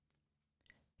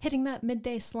Hitting that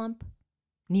midday slump?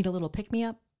 Need a little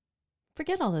pick-me-up?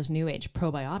 Forget all those new age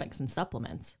probiotics and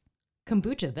supplements.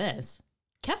 Kombucha this.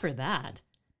 Kefir that.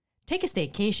 Take a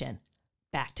staycation.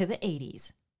 Back to the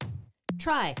 80s.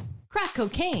 Try crack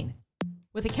cocaine.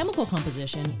 With a chemical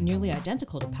composition nearly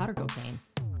identical to powder cocaine,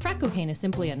 crack cocaine is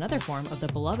simply another form of the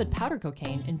beloved powder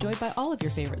cocaine enjoyed by all of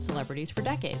your favorite celebrities for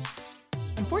decades.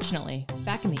 Unfortunately,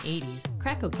 back in the 80s,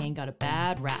 crack cocaine got a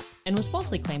bad rap and was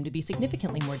falsely claimed to be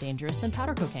significantly more dangerous than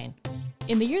powder cocaine.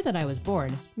 In the year that I was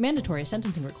born, mandatory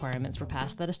sentencing requirements were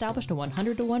passed that established a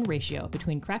 100-to-1 ratio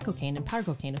between crack cocaine and powder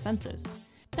cocaine offenses.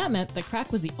 That meant that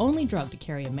crack was the only drug to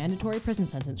carry a mandatory prison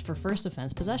sentence for first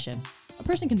offense possession. A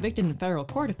person convicted in federal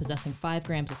court of possessing 5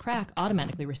 grams of crack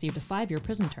automatically received a 5-year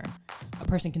prison term. A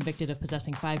person convicted of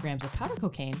possessing 5 grams of powder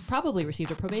cocaine probably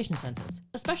received a probation sentence,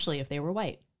 especially if they were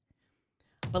white.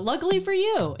 But luckily for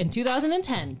you, in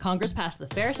 2010, Congress passed the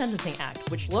Fair Sentencing Act,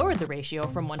 which lowered the ratio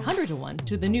from 100-to-1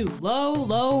 to the new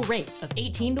low rate of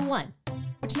 18-to-1.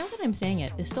 Which, now that I'm saying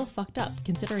it, is still fucked up,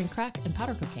 considering crack and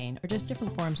powder cocaine are just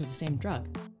different forms of the same drug.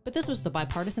 But this was the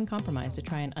bipartisan compromise to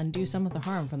try and undo some of the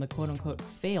harm from the quote-unquote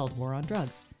failed war on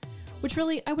drugs. Which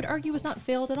really, I would argue, was not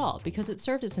failed at all, because it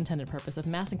served its intended purpose of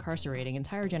mass incarcerating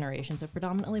entire generations of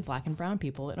predominantly black and brown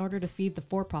people in order to feed the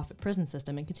for-profit prison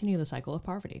system and continue the cycle of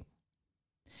poverty.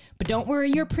 But don't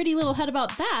worry your pretty little head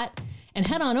about that, and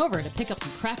head on over to pick up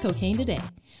some crack cocaine today.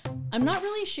 I'm not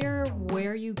really sure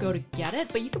where you go to get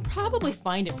it, but you can probably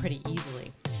find it pretty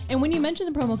easily. And when you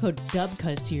mention the promo code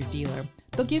DUBCUZ to your dealer,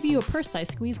 they'll give you a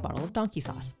purse-sized squeeze bottle of donkey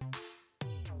sauce.